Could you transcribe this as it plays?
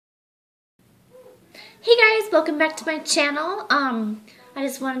Hey guys, welcome back to my channel. I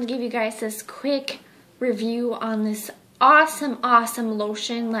just wanted to give you guys this quick review on this awesome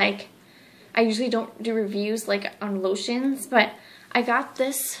lotion. Like, I usually don't do reviews like on lotions, but I got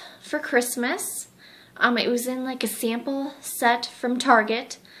this for Christmas. It was in like a sample set from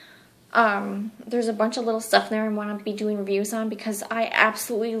Target. There's a bunch of little stuff in there I want to be doing reviews on because I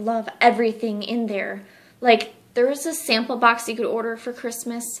absolutely love everything in there. Like, there was a sample box you could order for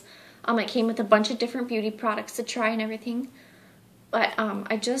Christmas. It came with a bunch of different beauty products to try and everything. But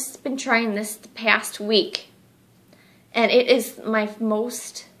I just been trying this the past week. And it is my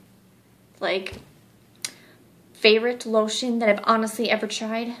most, like, favorite lotion that I've honestly ever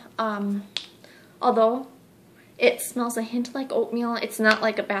tried. Although it smells a hint like oatmeal. It's not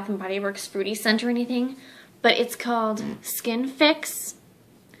like a Bath & Body Works fruity scent or anything. But it's called Skin Fix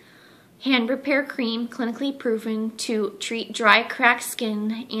Hand Repair Cream, clinically proven to treat dry, cracked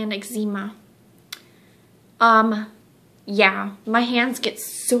skin and eczema. Yeah, my hands get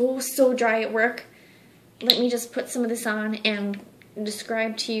so dry at work. Let me just put some of this on and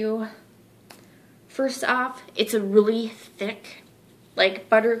describe to you. First off, it's a really thick, like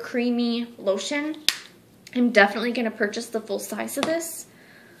butter creamy lotion. I'm definitely going to purchase the full size of this.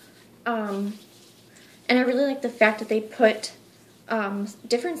 And I really like the fact that they put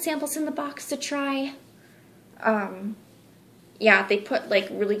different samples in the box to try. Yeah, they put like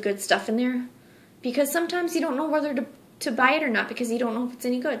really good stuff in there because sometimes you don't know whether to buy it or not because you don't know if it's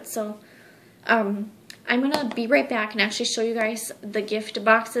any good. So I'm gonna be right back and actually show you guys the gift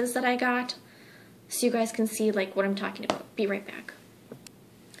boxes that I got so you guys can see like what I'm talking about. Be right back.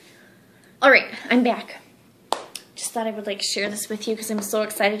 Alright, I'm back. Just thought I would like share this with you because I'm so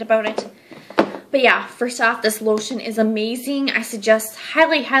excited about it. But yeah, first off, this lotion is amazing. I suggest,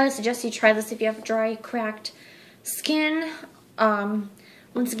 highly suggest you try this if you have dry, cracked skin.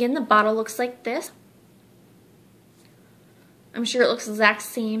 Once again, the bottle looks like this. I'm sure it looks the exact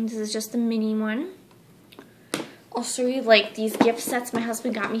same. This is just a mini one. I'll show you like these gift sets my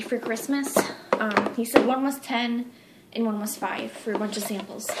husband got me for Christmas. He said one was 10 and one was 5 for a bunch of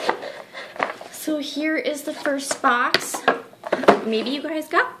samples. So here is the first box. Maybe you guys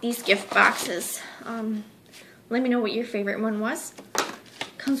got these gift boxes. Let me know what your favorite one was.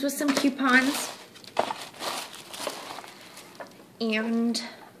 Comes with some coupons. And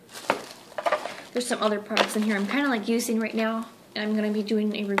there's some other products in here I'm kind of like using right now. And I'm going to be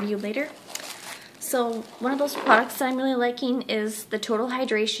doing a review later. So one of those products that I'm really liking is the Total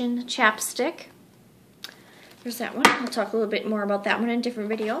Hydration Chapstick. There's that one. I'll talk a little bit more about that one in a different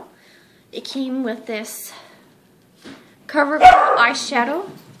video. It came with this CoverGirl eyeshadow.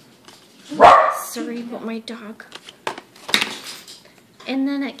 Sorry about my dog. And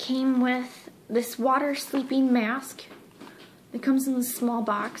then it came with this water sleeping mask. It comes in this small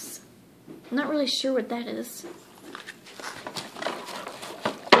box. I'm not really sure what that is.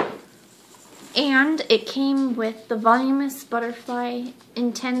 And it came with the Voluminous Butterfly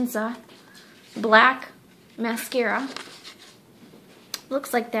Intenza Black Mascara.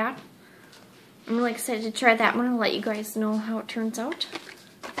 Looks like that. I'm really excited to try that one. I'll let you guys know how it turns out.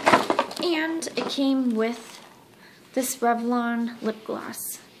 And it came with this Revlon lip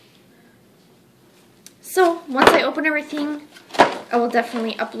gloss. So, once I open everything, I will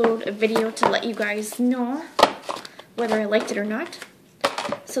definitely upload a video to let you guys know whether I liked it or not.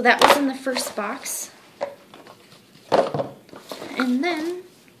 So that was in the first box. And then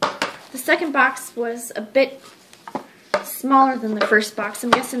the second box was a bit smaller than the first box. I'm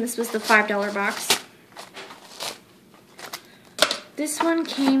guessing this was the $5 box. This one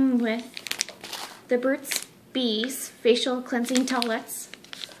came with the Burt's Bees Facial Cleansing Towelettes.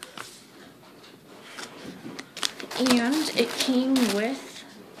 And it came with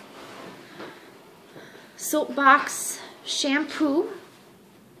Soapbox Shampoo.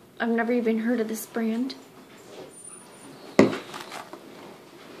 I've never even heard of this brand.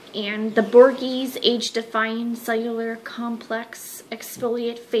 And the Borgese Age Defying Cellular Complex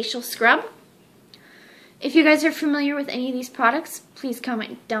Exfoliate Facial Scrub. If you guys are familiar with any of these products, please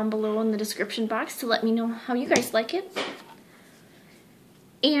comment down below in the description box to let me know how you guys like it.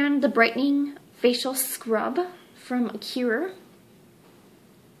 And the Brightening Facial Scrub from Cure.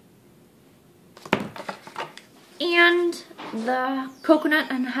 And the Coconut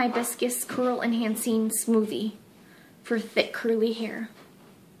and Hibiscus Curl Enhancing Smoothie for thick curly hair.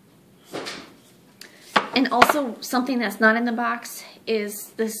 And also something that's not in the box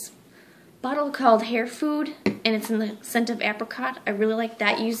is this bottle called Hair Food, and it's in the scent of apricot. I really like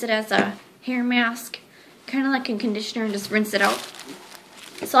that. Use it as a hair mask, kind of like a conditioner, and just rinse it out.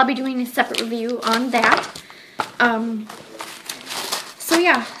 So I'll be doing a separate review on that. So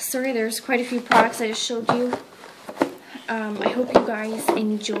yeah, sorry, there's quite a few products I just showed you. I hope you guys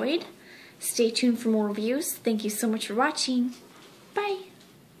enjoyed. Stay tuned for more reviews. Thank you so much for watching. Bye.